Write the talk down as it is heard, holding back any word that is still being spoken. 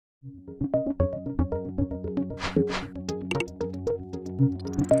You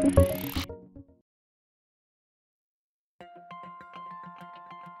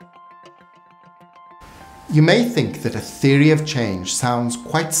may think that a theory of change sounds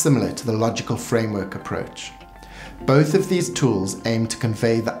quite similar to the logical framework approach. Both of these tools aim to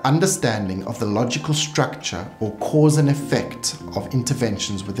convey the understanding of the logical structure or cause and effect of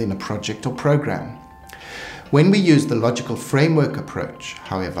interventions within a project or program. When we use the logical framework approach,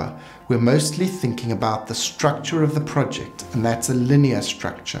 however, we're mostly thinking about the structure of the project, and that's a linear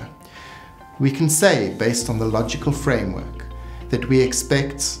structure. We can say, based on the logical framework, that we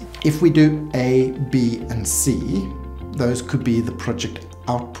expect if we do A, B, and C, those could be the project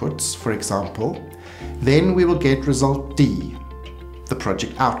outputs, for example, then we will get result D, the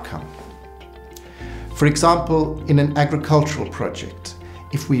project outcome. For example, in an agricultural project,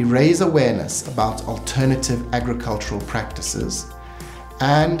 if we raise awareness about alternative agricultural practices,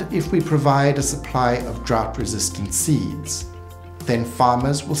 and if we provide a supply of drought-resistant seeds, then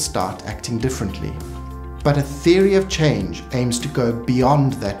farmers will start acting differently. But a theory of change aims to go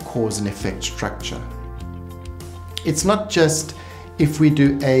beyond that cause and effect structure. It's not just if we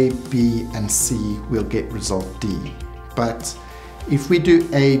do A, B, and C, we'll get result D. But if we do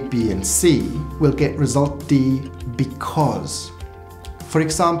A, B, and C, we'll get result D because. For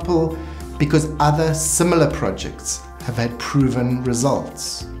example, because other similar projects have had proven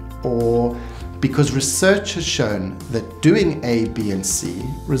results, or because research has shown that doing A, B, and C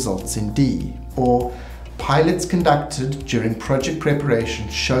results in D, or pilots conducted during project preparation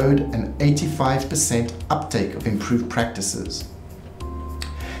showed an 85% uptake of improved practices.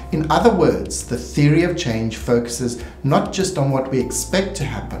 In other words, the theory of change focuses not just on what we expect to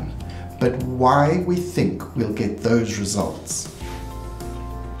happen, but why we think we'll get those results.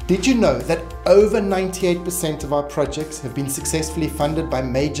 Did you know that over 98% of our projects have been successfully funded by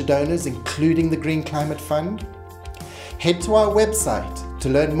major donors, including the Green Climate Fund? Head to our website to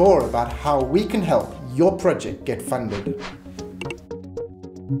learn more about how we can help your project get funded.